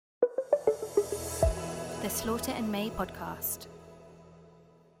The Slaughter and May podcast.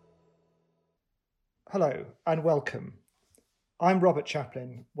 Hello and welcome. I'm Robert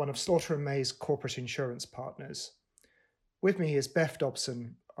Chaplin, one of Slaughter and May's corporate insurance partners. With me is Beth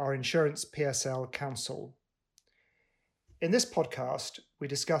Dobson, our insurance PSL counsel. In this podcast, we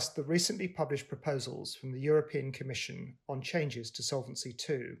discuss the recently published proposals from the European Commission on changes to Solvency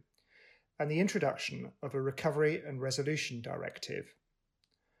II and the introduction of a Recovery and Resolution Directive.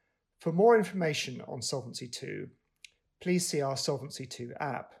 For more information on Solvency II, please see our Solvency II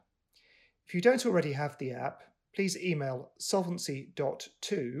app. If you don't already have the app, please email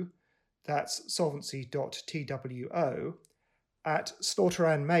solvency.2, that's solvency.two, at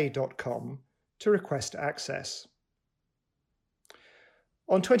slaughterandmay.com to request access.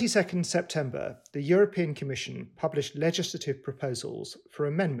 On 22nd September, the European Commission published legislative proposals for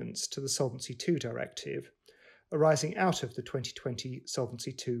amendments to the Solvency II Directive arising out of the 2020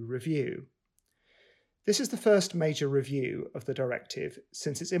 Solvency II review. This is the first major review of the directive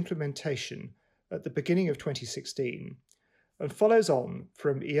since its implementation at the beginning of 2016 and follows on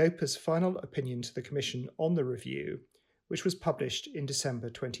from EIOPA's final opinion to the Commission on the review, which was published in December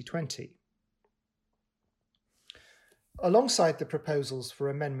 2020. Alongside the proposals for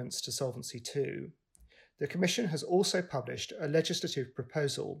amendments to Solvency II, the Commission has also published a legislative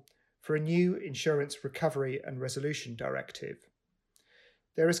proposal for a new Insurance Recovery and Resolution Directive.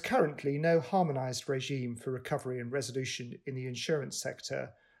 There is currently no harmonised regime for recovery and resolution in the insurance sector,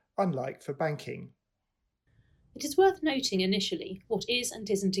 unlike for banking. It is worth noting initially what is and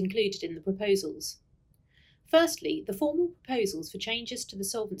isn't included in the proposals. Firstly, the formal proposals for changes to the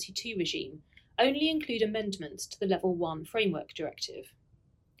Solvency II regime only include amendments to the Level 1 Framework Directive.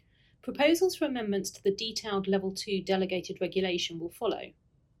 Proposals for amendments to the detailed Level 2 delegated regulation will follow.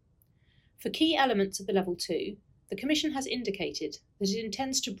 For key elements of the Level 2, the Commission has indicated that it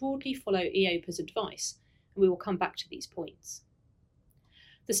intends to broadly follow EIOPA's advice, and we will come back to these points.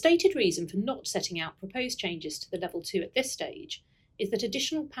 The stated reason for not setting out proposed changes to the Level 2 at this stage is that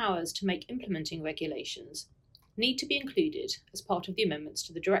additional powers to make implementing regulations need to be included as part of the amendments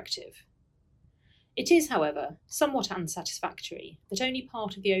to the directive. It is, however, somewhat unsatisfactory that only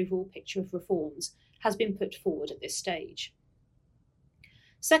part of the overall picture of reforms has been put forward at this stage.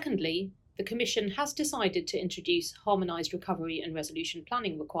 Secondly, the Commission has decided to introduce harmonised recovery and resolution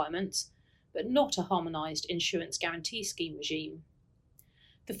planning requirements, but not a harmonised insurance guarantee scheme regime.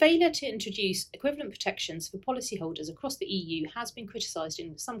 The failure to introduce equivalent protections for policyholders across the EU has been criticised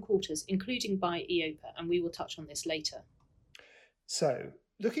in some quarters, including by EIOPA, and we will touch on this later. So,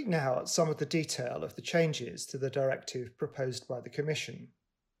 looking now at some of the detail of the changes to the directive proposed by the Commission.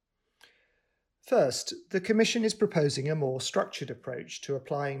 First, the Commission is proposing a more structured approach to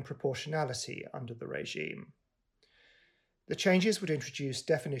applying proportionality under the regime. The changes would introduce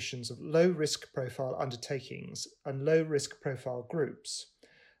definitions of low-risk profile undertakings and low-risk profile groups,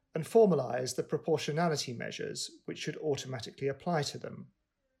 and formalise the proportionality measures which should automatically apply to them.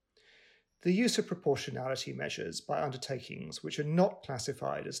 The use of proportionality measures by undertakings which are not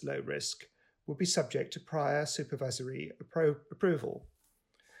classified as low risk would be subject to prior supervisory approval.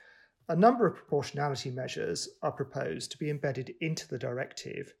 A number of proportionality measures are proposed to be embedded into the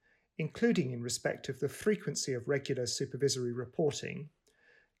directive, including in respect of the frequency of regular supervisory reporting,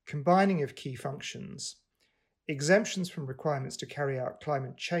 combining of key functions, exemptions from requirements to carry out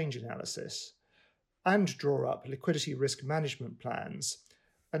climate change analysis, and draw up liquidity risk management plans,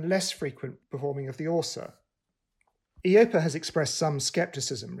 and less frequent performing of the ORSA. EIOPA has expressed some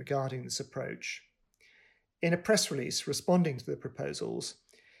scepticism regarding this approach. In a press release responding to the proposals,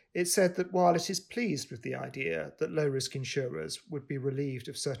 it said that while it is pleased with the idea that low-risk insurers would be relieved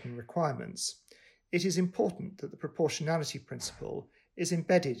of certain requirements, it is important that the proportionality principle is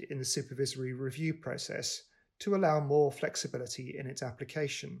embedded in the supervisory review process to allow more flexibility in its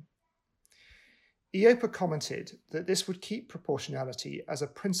application. EIOPA commented that this would keep proportionality as a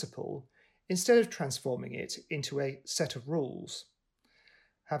principle instead of transforming it into a set of rules.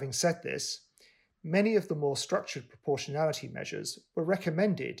 Having said this, many of the more structured proportionality measures were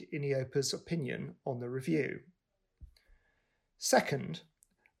recommended in EIOPA's opinion on the review. Second,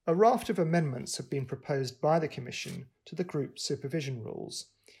 a raft of amendments have been proposed by the Commission to the group supervision rules,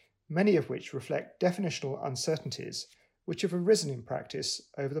 many of which reflect definitional uncertainties which have arisen in practice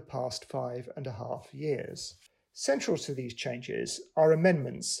over the past 5.5 years. Central to these changes are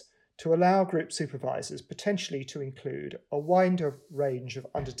amendments to allow group supervisors potentially to include a wider range of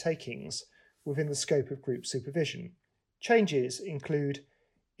undertakings within the scope of group supervision. Changes include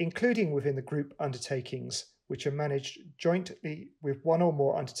including within the group undertakings which are managed jointly with one or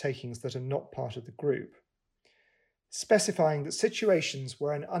more undertakings that are not part of the group. specifying that situations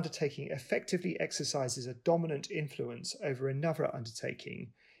where an undertaking effectively exercises a dominant influence over another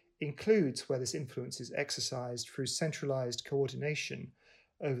undertaking includes where this influence is exercised through centralised coordination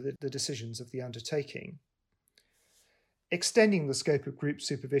over the decisions of the undertaking. Extending the scope of group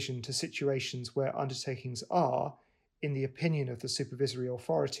supervision to situations where undertakings are, in the opinion of the supervisory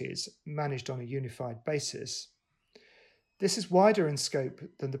authorities, managed on a unified basis. This is wider in scope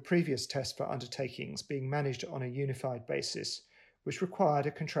than the previous test for undertakings being managed on a unified basis, which required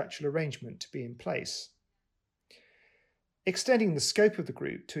a contractual arrangement to be in place. Extending the scope of the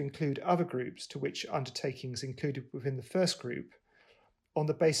group to include other groups to which undertakings included within the first group on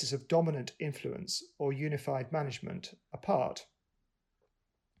the basis of dominant influence or unified management apart.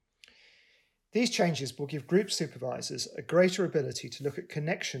 These changes will give group supervisors a greater ability to look at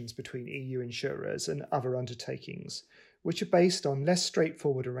connections between EU insurers and other undertakings, which are based on less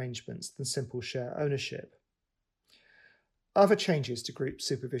straightforward arrangements than simple share ownership. Other changes to group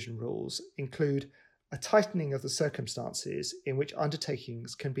supervision rules include a tightening of the circumstances in which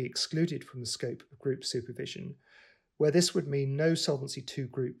undertakings can be excluded from the scope of group supervision, where this would mean no Solvency II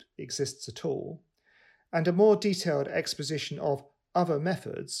group exists at all, and a more detailed exposition of other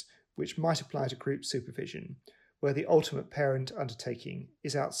methods which might apply to group supervision, where the ultimate parent undertaking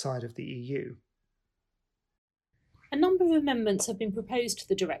is outside of the EU. A number of amendments have been proposed to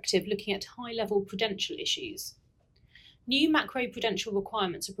the directive looking at high-level prudential issues. New macroprudential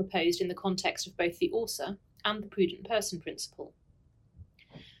requirements are proposed in the context of both the ORSA and the prudent person principle.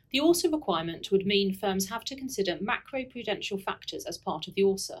 The ORSA requirement would mean firms have to consider macroprudential factors as part of the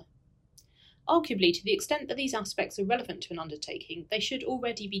ORSA. Arguably, to the extent that these aspects are relevant to an undertaking, they should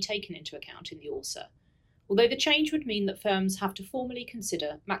already be taken into account in the ORSA, although the change would mean that firms have to formally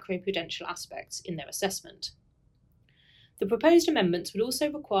consider macroprudential aspects in their assessment. The proposed amendments would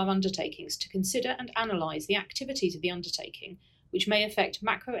also require undertakings to consider and analyse the activities of the undertaking which may affect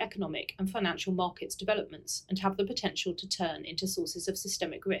macroeconomic and financial markets developments and have the potential to turn into sources of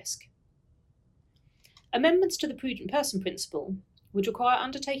systemic risk. Amendments to the prudent person principle would require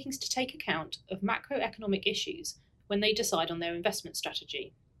undertakings to take account of macroeconomic issues when they decide on their investment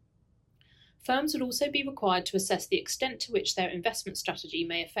strategy. Firms would also be required to assess the extent to which their investment strategy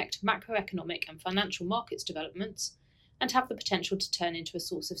may affect macroeconomic and financial markets developments and have the potential to turn into a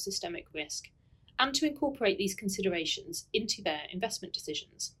source of systemic risk, and to incorporate these considerations into their investment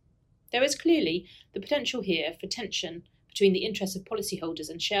decisions. There is clearly the potential here for tension between the interests of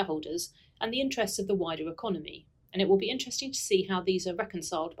policyholders and shareholders and the interests of the wider economy, and it will be interesting to see how these are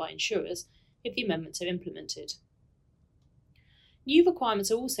reconciled by insurers if the amendments are implemented. New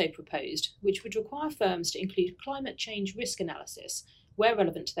requirements are also proposed, which would require firms to include climate change risk analysis, where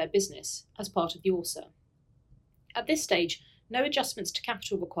relevant to their business, as part of the ORSA. At this stage, no adjustments to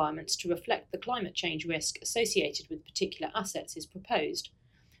capital requirements to reflect the climate change risk associated with particular assets is proposed,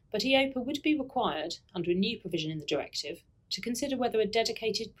 but EIOPA would be required, under a new provision in the directive, to consider whether a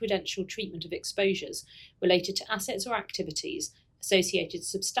dedicated prudential treatment of exposures related to assets or activities associated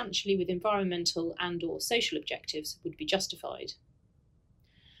substantially with environmental and/or social objectives would be justified.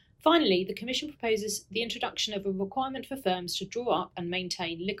 Finally, the Commission proposes the introduction of a requirement for firms to draw up and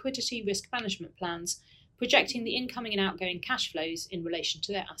maintain liquidity risk management plans projecting the incoming and outgoing cash flows in relation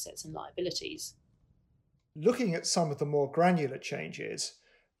to their assets and liabilities. Looking at some of the more granular changes,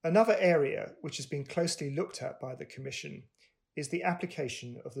 another area which has been closely looked at by the Commission is the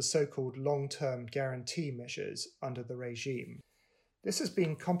application of the so-called long-term guarantee measures under the regime. This has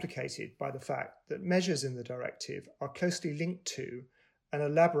been complicated by the fact that measures in the directive are closely linked to and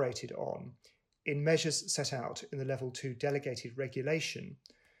elaborated on in measures set out in the Level 2 delegated regulation,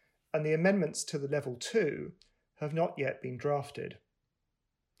 and the amendments to the Level 2 have not yet been drafted.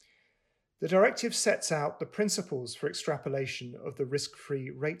 The directive sets out the principles for extrapolation of the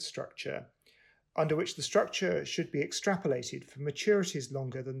risk-free rate structure, under which the structure should be extrapolated for maturities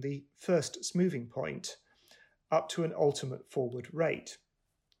longer than the first smoothing point, up to an ultimate forward rate.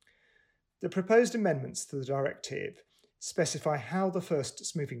 The proposed amendments to the directive specify how the first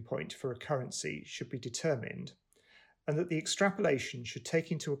smoothing point for a currency should be determined, and that the extrapolation should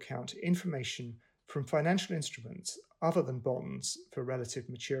take into account information from financial instruments other than bonds for relative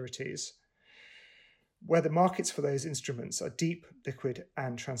maturities, where the markets for those instruments are deep, liquid,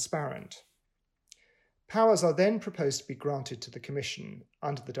 and transparent. Powers are then proposed to be granted to the Commission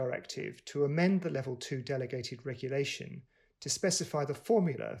under the directive to amend the Level 2 delegated regulation to specify the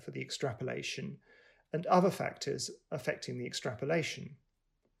formula for the extrapolation and other factors affecting the extrapolation.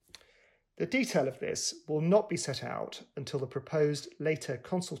 The detail of this will not be set out until the proposed later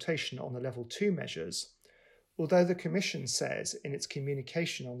consultation on the Level 2 measures, although the Commission says in its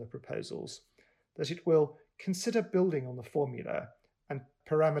communication on the proposals that it will consider building on the formula and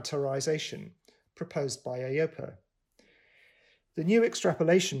parameterisation proposed by EIOPA. The new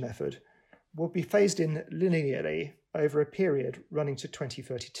extrapolation method will be phased in linearly over a period running to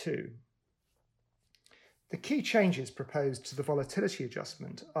 2032. The key changes proposed to the volatility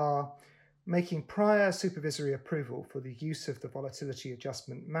adjustment are making prior supervisory approval for the use of the volatility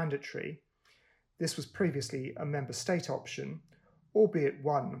adjustment mandatory. This was previously a member state option, albeit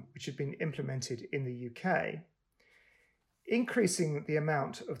one which had been implemented in the UK. Increasing the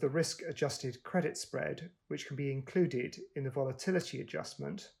amount of the risk-adjusted credit spread which can be included in the volatility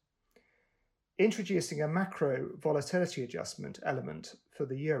adjustment, introducing a macro volatility adjustment element for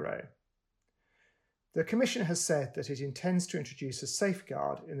the euro. The Commission has said that it intends to introduce a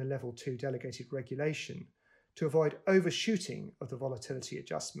safeguard in the Level 2 delegated regulation to avoid overshooting of the volatility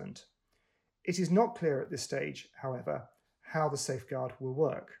adjustment. It is not clear at this stage, however, how the safeguard will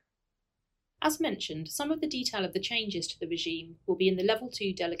work. As mentioned, some of the detail of the changes to the regime will be in the Level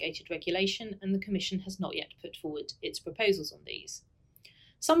 2 delegated regulation, and the Commission has not yet put forward its proposals on these.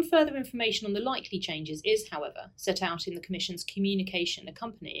 Some further information on the likely changes is, however, set out in the Commission's communication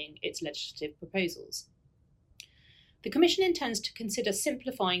accompanying its legislative proposals. The Commission intends to consider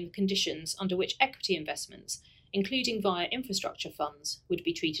simplifying the conditions under which equity investments, including via infrastructure funds, would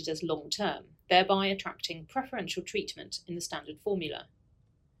be treated as long-term, thereby attracting preferential treatment in the standard formula.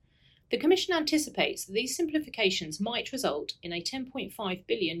 The Commission anticipates that these simplifications might result in a €10.5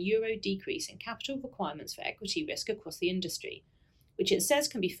 billion decrease in capital requirements for equity risk across the industry, which it says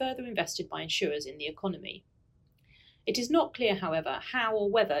can be further invested by insurers in the economy. It is not clear, however, how or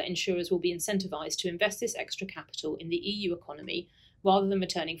whether insurers will be incentivised to invest this extra capital in the EU economy rather than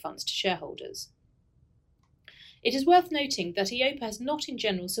returning funds to shareholders. It is worth noting that EIOPA has not in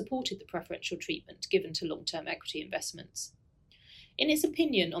general supported the preferential treatment given to long-term equity investments. In its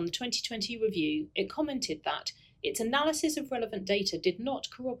opinion on the 2020 review, it commented that its analysis of relevant data did not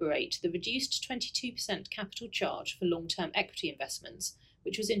corroborate the reduced 22% capital charge for long-term equity investments,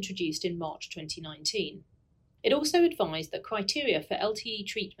 which was introduced in March 2019. It also advised that criteria for LTE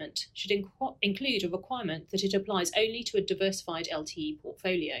treatment should include a requirement that it applies only to a diversified LTE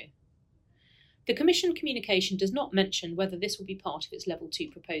portfolio. The Commission communication does not mention whether this will be part of its Level 2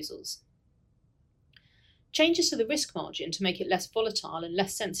 proposals. Changes to the risk margin to make it less volatile and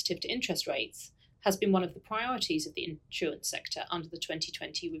less sensitive to interest rates has been one of the priorities of the insurance sector under the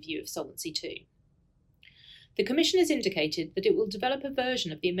 2020 review of Solvency II. The Commission has indicated that it will develop a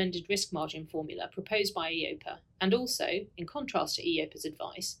version of the amended risk margin formula proposed by EIOPA and also, in contrast to EIOPA's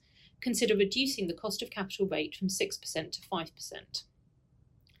advice, consider reducing the cost of capital rate from 6% to 5%.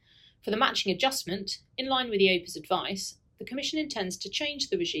 For the matching adjustment, in line with EIOPA's advice, the Commission intends to change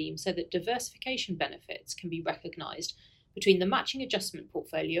the regime so that diversification benefits can be recognised between the matching adjustment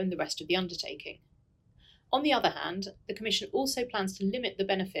portfolio and the rest of the undertaking. On the other hand, the Commission also plans to limit the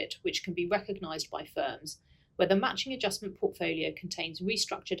benefit which can be recognised by firms where the matching adjustment portfolio contains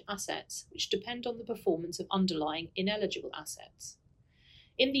restructured assets which depend on the performance of underlying ineligible assets.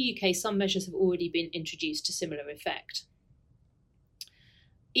 In the UK, some measures have already been introduced to similar effect.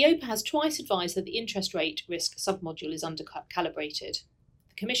 EIOPA has twice advised that the interest rate risk submodule is under-calibrated.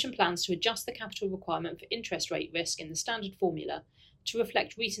 The Commission plans to adjust the capital requirement for interest rate risk in the standard formula to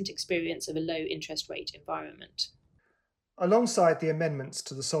reflect recent experience of a low interest rate environment. Alongside the amendments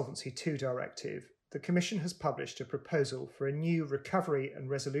to the Solvency II Directive, the Commission has published a proposal for a new Recovery and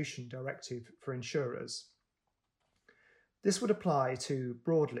Resolution Directive for insurers. This would apply to,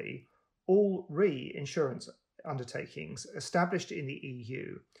 broadly, all reinsurance undertakings established in the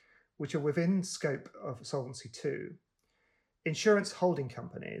EU, which are within scope of Solvency II, insurance holding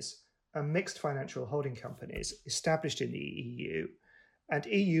companies and mixed financial holding companies established in the EU, and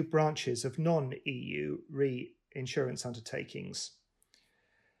EU branches of non-EU reinsurance undertakings.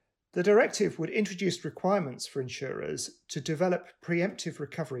 The directive would introduce requirements for insurers to develop preemptive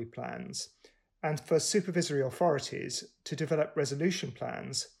recovery plans and for supervisory authorities to develop resolution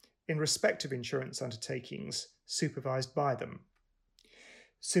plans in respect of insurance undertakings supervised by them.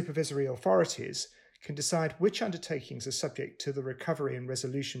 Supervisory authorities can decide which undertakings are subject to the recovery and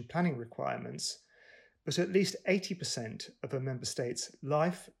resolution planning requirements, but at least 80% of a member state's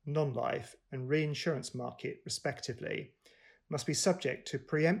life, non-life and reinsurance market, respectively, must be subject to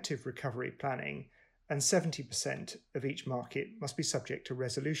preemptive recovery planning, and 70% of each market must be subject to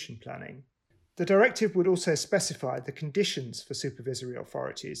resolution planning. The directive would also specify the conditions for supervisory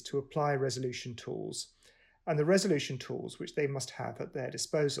authorities to apply resolution tools and the resolution tools which they must have at their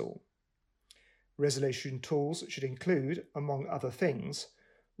disposal. Resolution tools should include, among other things,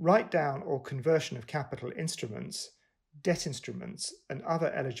 write-down or conversion of capital instruments, debt instruments and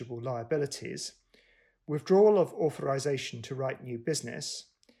other eligible liabilities, withdrawal of authorisation to write new business,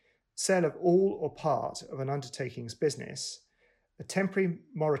 sale of all or part of an undertaking's business, a temporary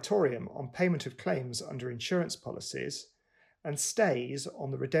moratorium on payment of claims under insurance policies, and stays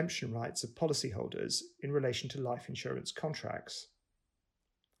on the redemption rights of policyholders in relation to life insurance contracts.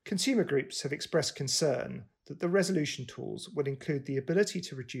 Consumer groups have expressed concern that the resolution tools will include the ability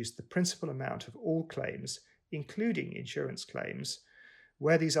to reduce the principal amount of all claims, including insurance claims,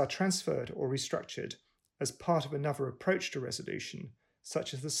 where these are transferred or restructured as part of another approach to resolution,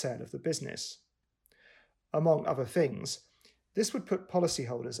 such as the sale of the business. Among other things, this would put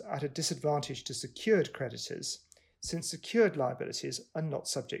policyholders at a disadvantage to secured creditors, since secured liabilities are not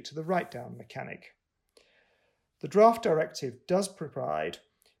subject to the write-down mechanic. The draft directive does provide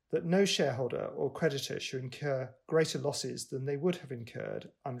that no shareholder or creditor should incur greater losses than they would have incurred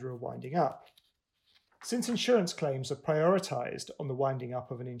under a winding up. Since insurance claims are prioritised on the winding up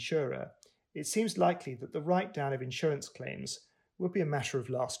of an insurer, it seems likely that the write-down of insurance claims would be a matter of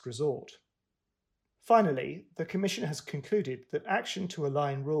last resort. Finally, the Commission has concluded that action to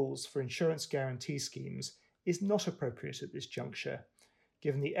align rules for insurance guarantee schemes is not appropriate at this juncture,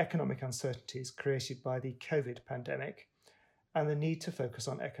 given the economic uncertainties created by the COVID pandemic and the need to focus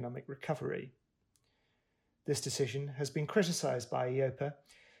on economic recovery. This decision has been criticised by EIOPA,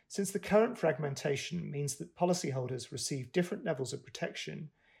 since the current fragmentation means that policyholders receive different levels of protection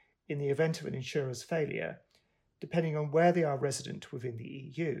in the event of an insurer's failure, depending on where they are resident within the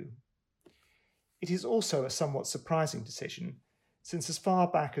EU. It is also a somewhat surprising decision, since as far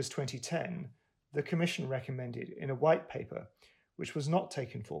back as 2010, the Commission recommended in a white paper, which was not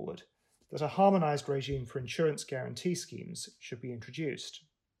taken forward, that a harmonised regime for insurance guarantee schemes should be introduced.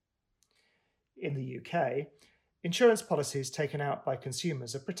 In the UK, insurance policies taken out by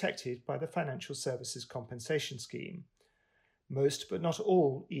consumers are protected by the Financial Services Compensation Scheme. Most, but not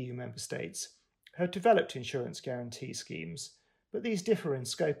all, EU member states have developed insurance guarantee schemes, but these differ in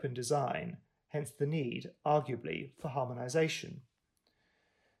scope and design, hence the need, arguably, for harmonisation.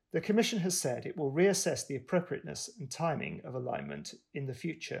 The Commission has said it will reassess the appropriateness and timing of alignment in the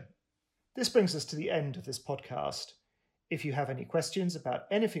future. This brings us to the end of this podcast. If you have any questions about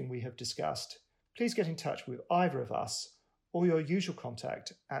anything we have discussed, please get in touch with either of us or your usual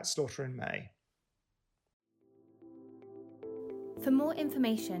contact at Slaughter and May. For more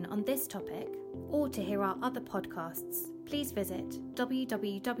information on this topic, or to hear our other podcasts, please visit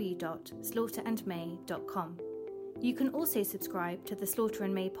www.slaughterandmay.com. You can also subscribe to the Slaughter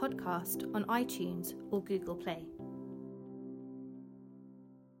and May podcast on iTunes or Google Play.